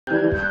Core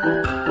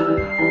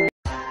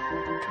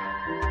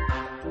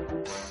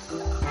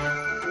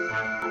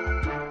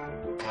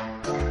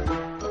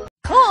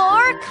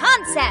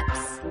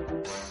concepts.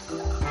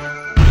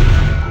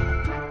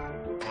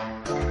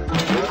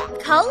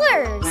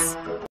 Colors.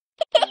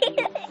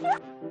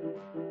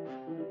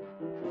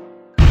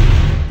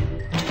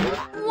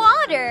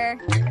 Water.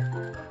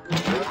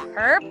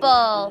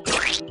 Purple.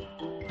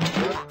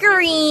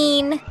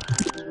 Green.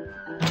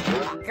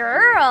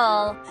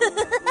 Girl.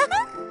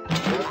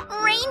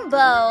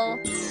 Rainbow.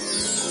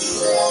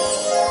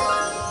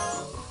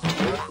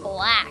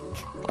 Black.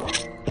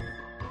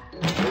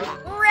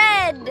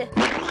 Red.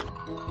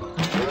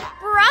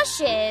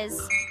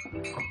 Brushes.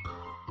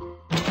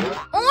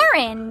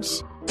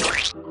 Orange.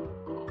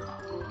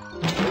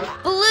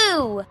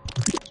 Blue.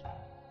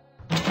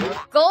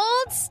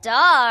 Gold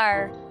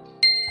star.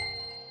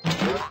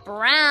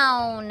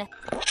 Brown.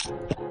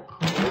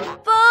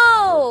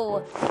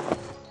 Bow.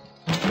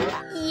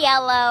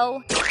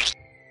 Yellow.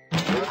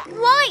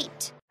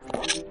 White.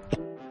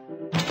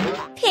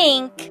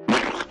 Pink.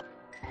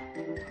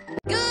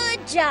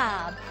 Good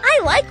job. I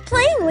like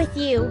playing with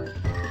you.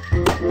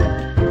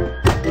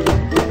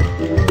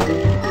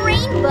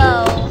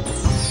 Rainbow.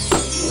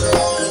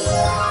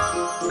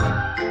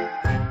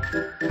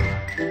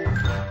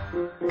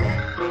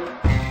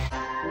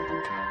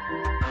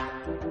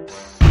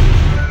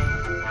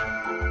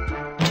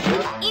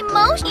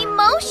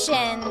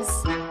 Emotions.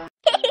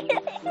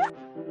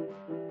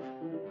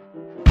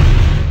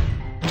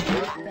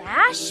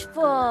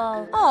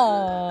 Bashful.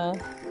 Oh.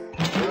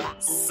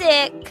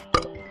 Sick.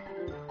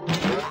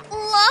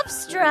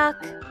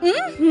 Love-struck.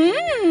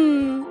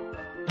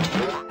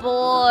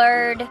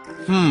 Bored.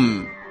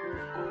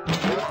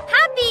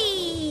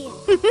 Happy.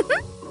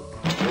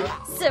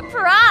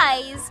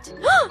 Surprised.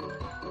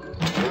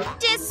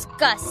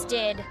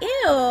 Disgusted.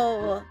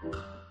 Ew.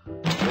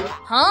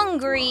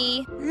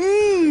 Hungry.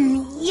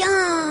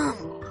 Yum.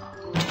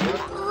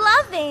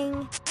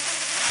 Loving.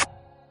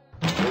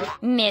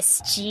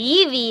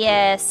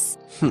 Mischievous.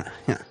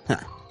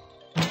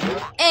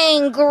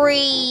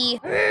 Angry.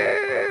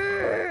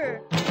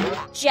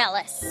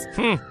 Jealous.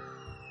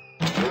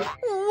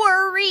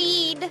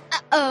 Worried.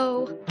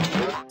 Uh-oh.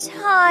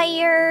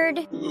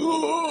 Tired.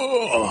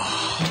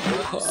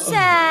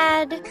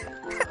 Sad.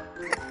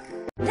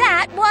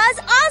 That was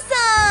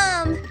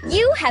awesome!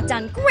 You have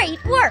done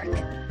great work.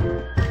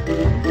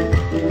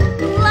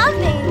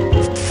 Loving.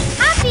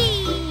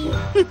 Happy.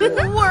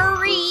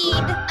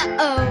 Worried.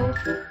 Uh-oh.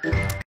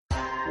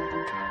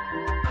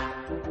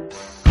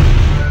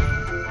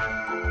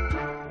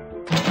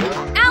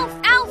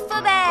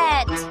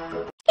 Alphabet.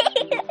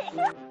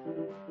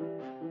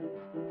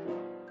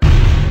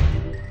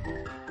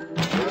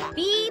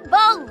 B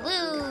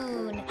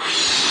balloon.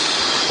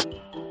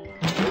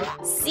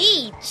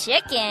 C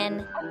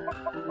chicken.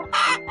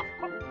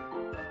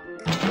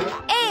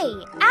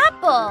 A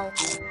apple.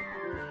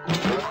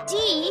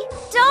 D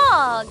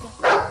dog.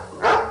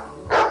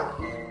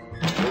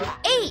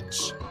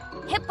 H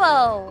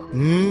hippo.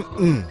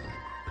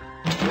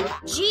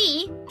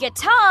 G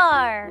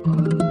guitar.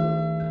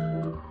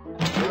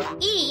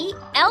 E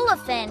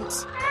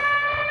elephant.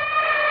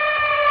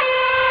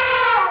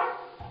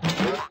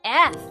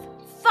 F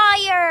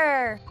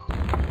fire.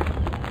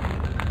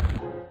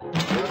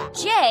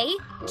 J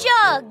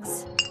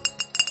jugs.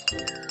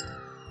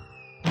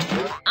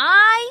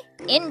 I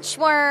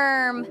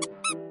inchworm.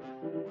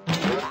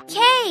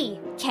 K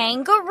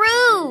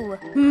kangaroo.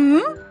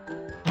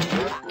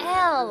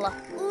 L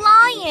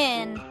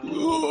lion.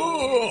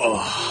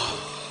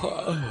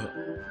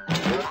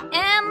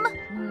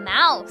 M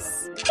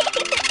mouse.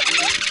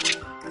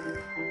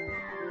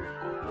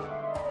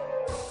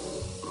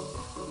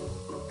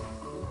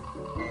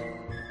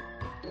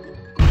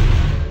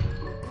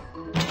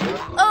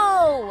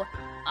 O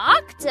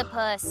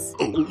octopus.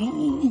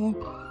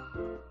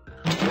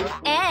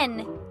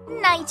 N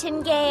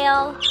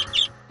nightingale.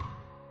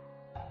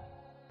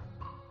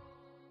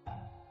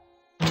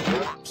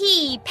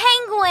 P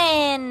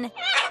penguin.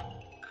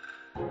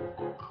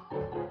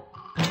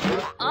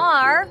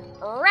 R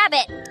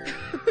rabbit.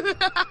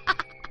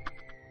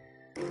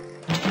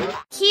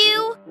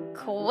 Q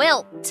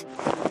quilt.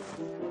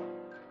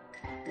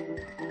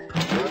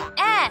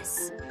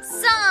 S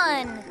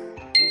sun.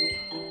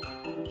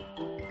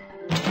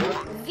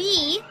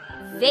 V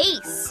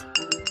vase.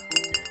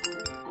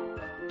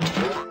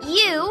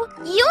 U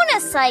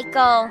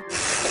unicycle.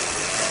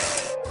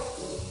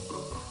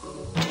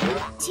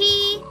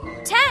 T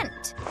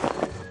tent.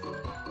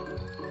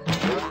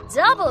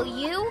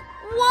 W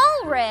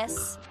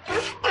walrus.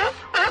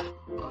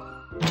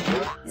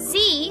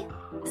 Z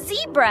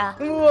zebra.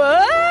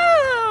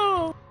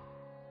 Whoa!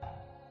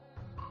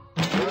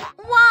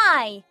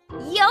 Y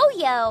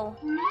yo-yo.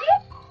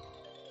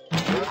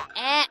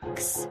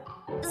 X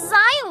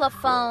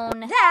xylophone.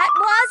 That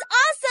was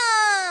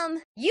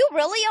awesome! You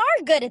really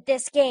are good at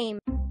this game.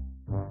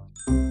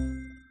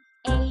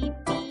 A,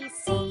 B,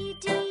 C,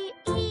 D,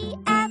 E,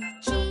 F,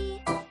 G,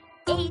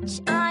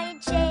 H, I,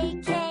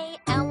 J, K,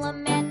 L,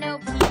 M, N, O,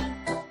 P,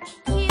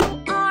 Q,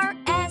 R,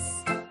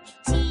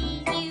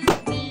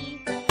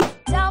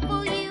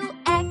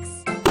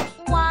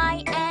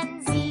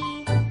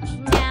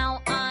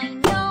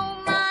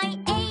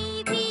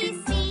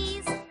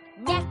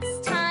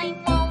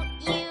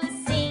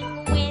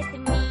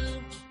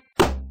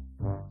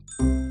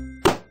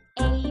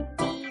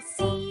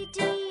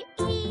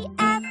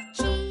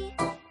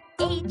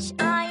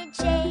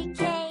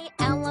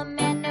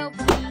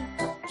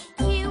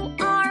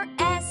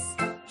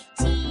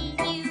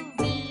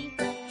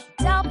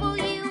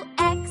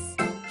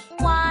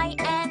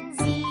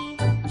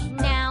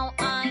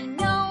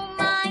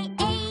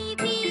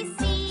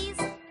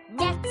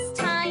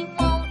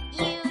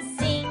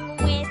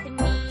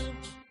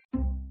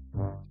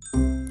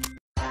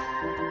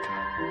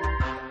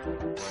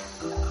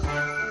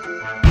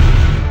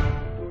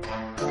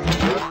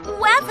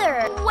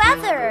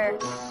 Weather.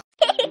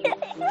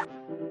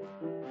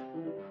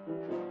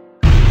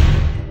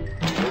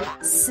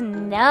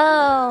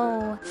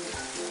 Snow.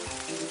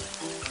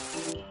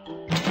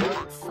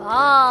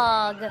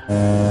 Fog.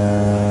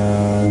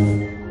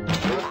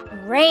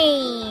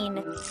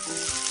 Rain.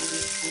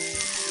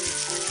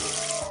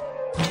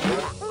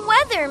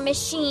 Weather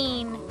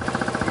machine.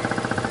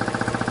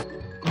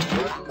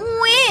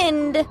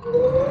 Wind.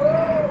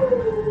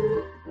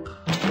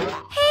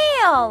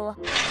 Hail.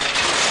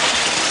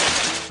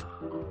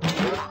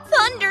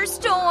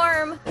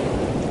 Thunderstorm.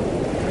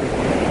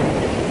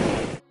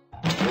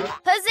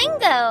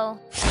 Puzzingo.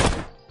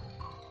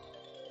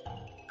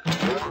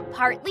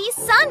 Partly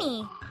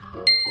sunny.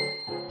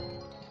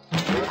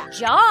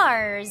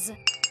 Jars.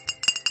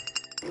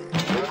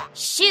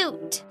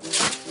 Shoot.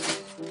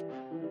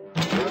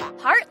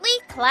 Partly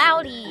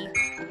cloudy.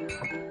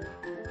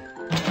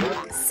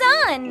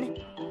 Sun.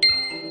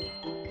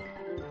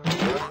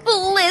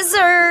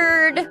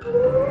 Blizzard.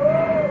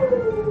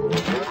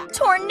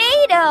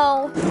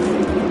 Tornado.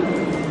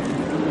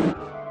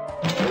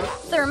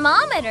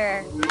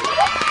 Thermometer.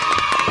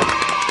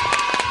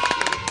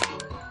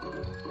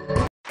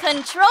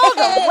 Control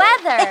the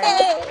weather.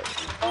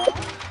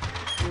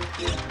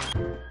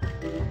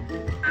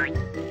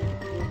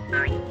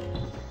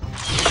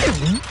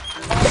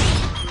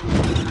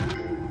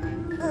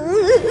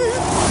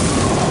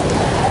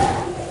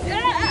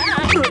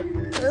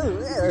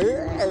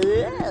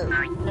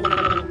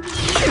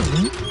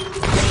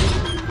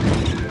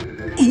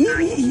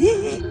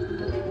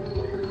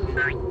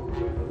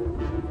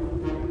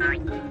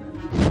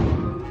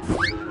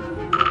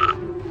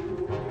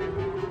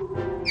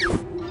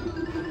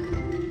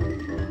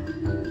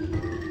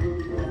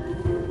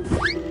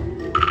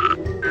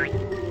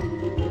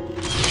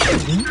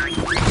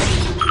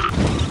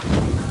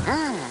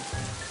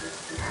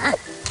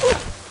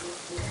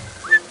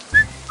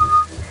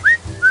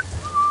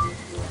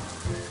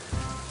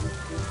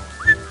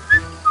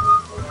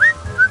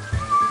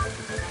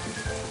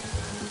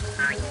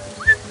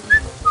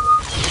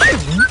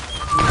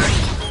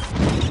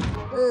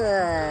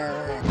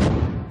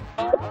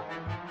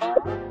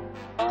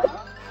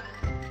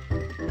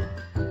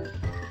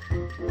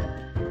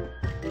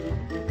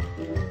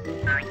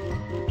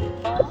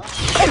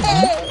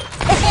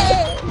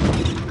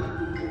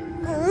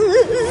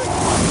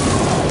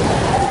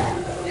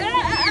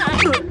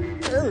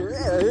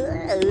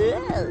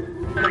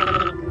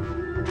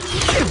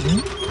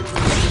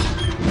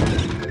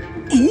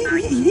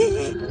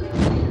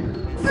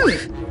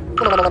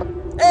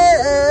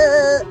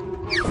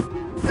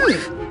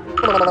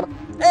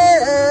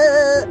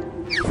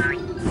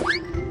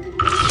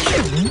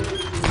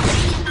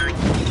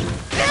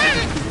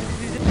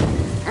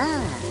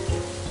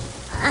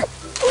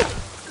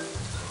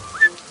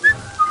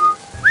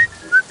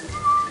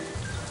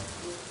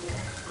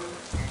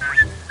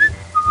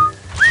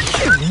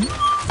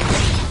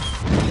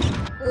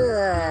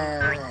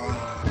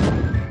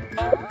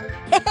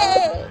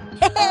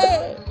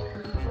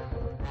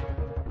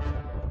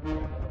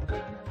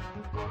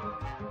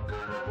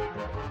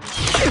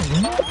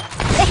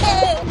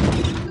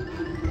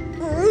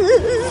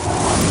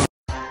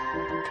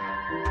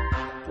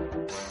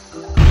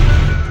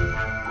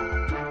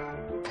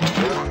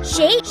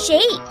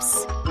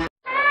 Shapes.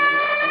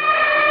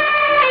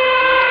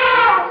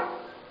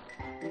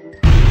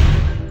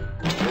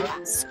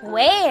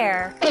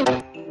 Square.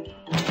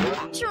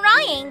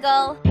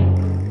 Triangle.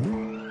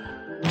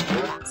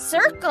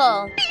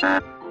 Circle.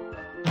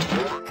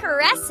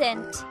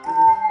 Crescent.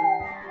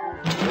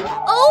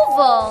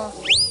 Oval.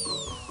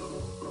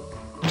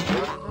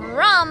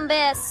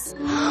 Rhombus.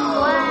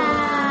 Wow.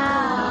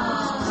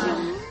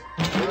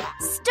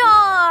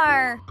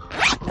 Star.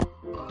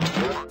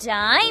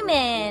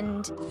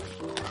 Diamond.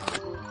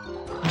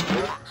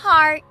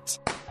 Heart.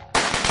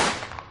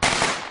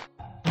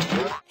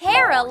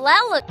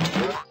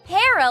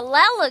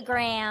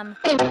 Parallelogram.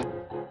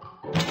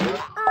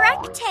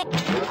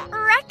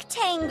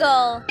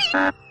 Rectangle.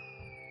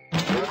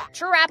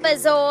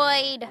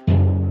 Trapezoid.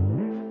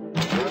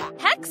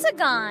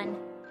 Hexagon.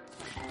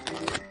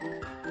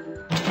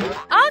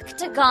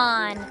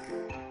 Octagon.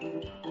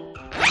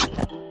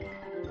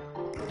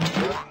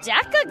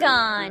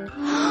 Decagon.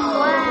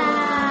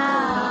 Wow.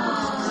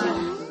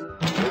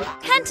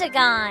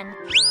 Pentagon.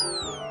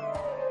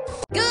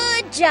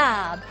 Good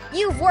job!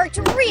 You've worked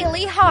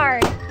really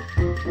hard.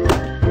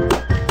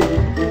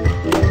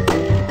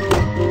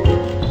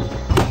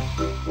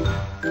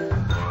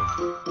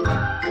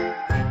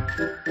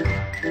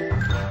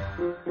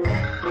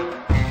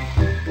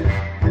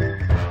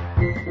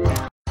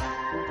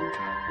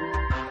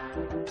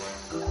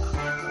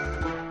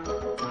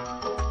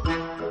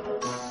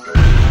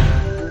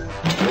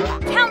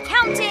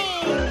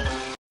 Counting!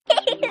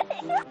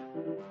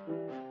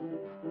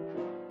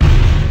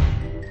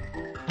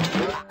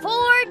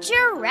 Four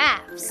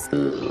giraffes.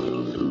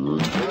 2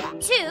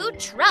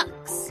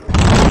 trucks.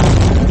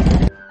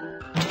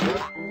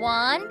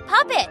 1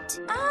 puppet.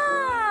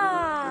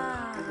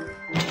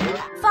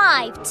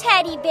 5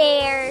 teddy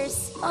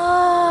bears.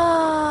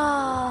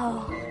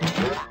 Oh.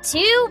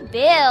 2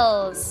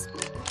 bills.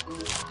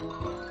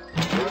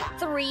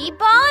 3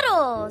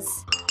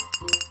 bottles.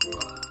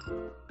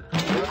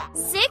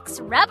 6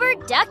 rubber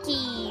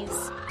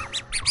duckies.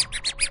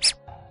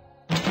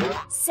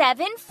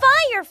 7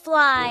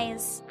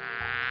 fireflies.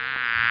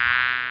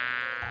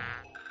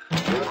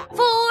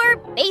 4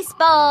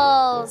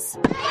 baseballs.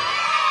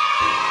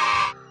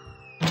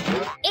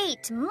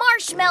 8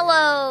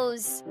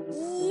 marshmallows.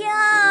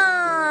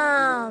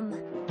 Yum!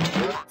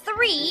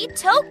 3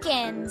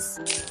 tokens.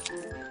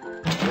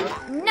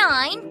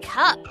 9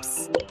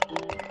 cups.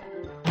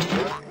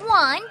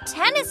 1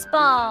 tennis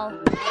ball.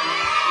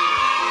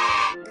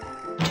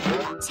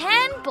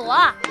 10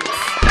 blocks.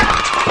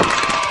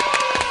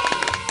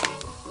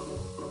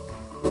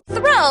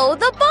 Throw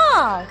the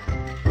ball.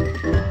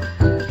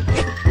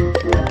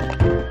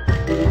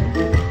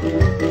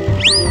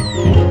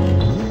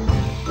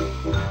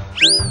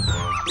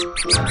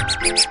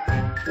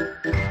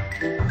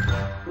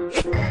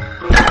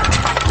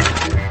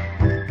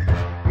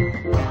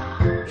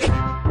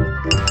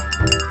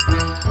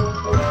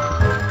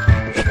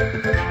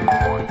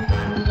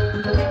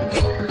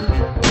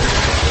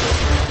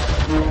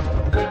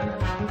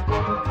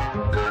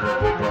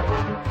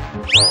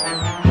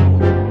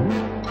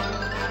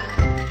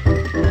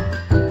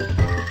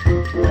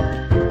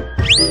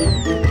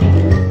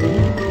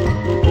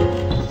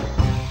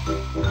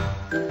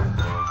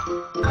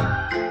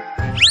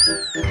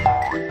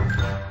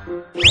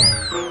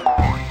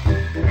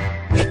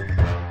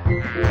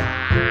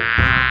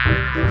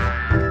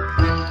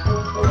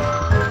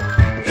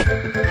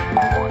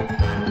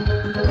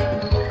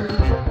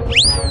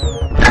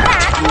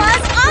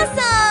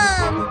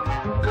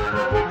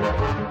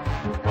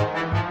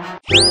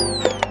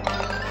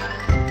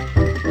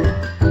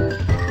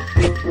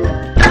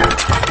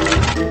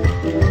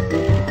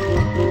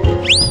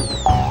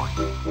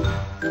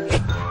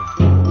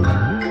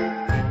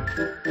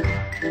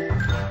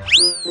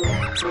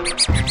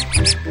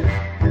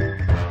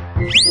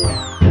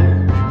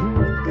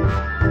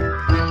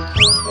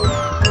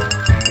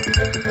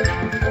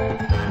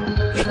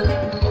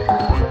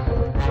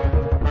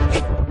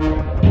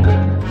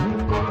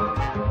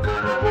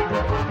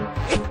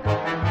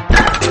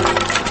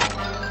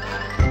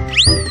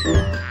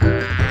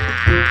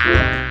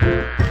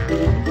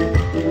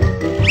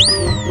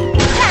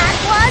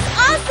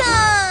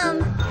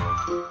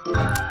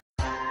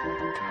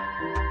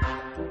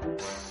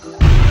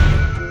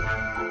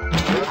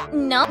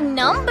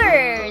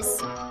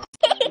 Numbers.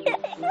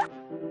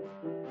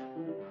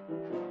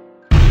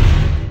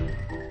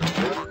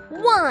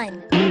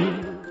 1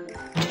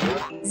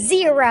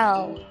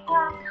 0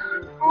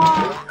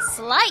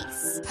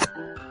 Slice.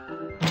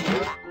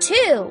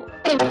 2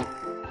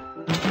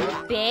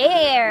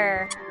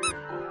 Bear.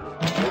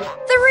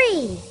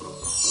 3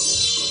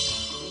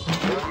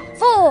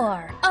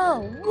 4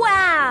 Oh,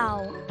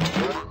 wow.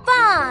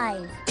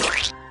 5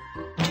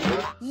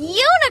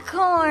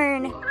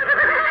 Unicorn.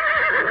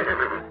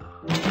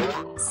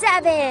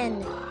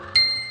 7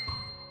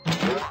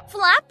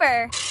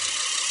 Flapper.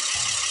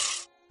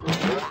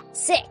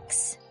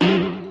 6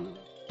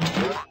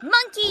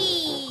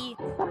 Monkey.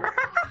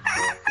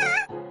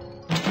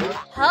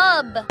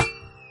 Hub.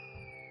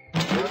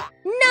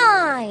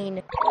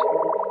 9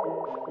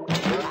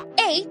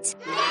 8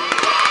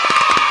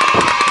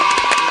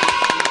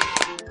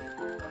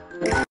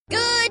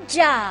 Good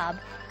job.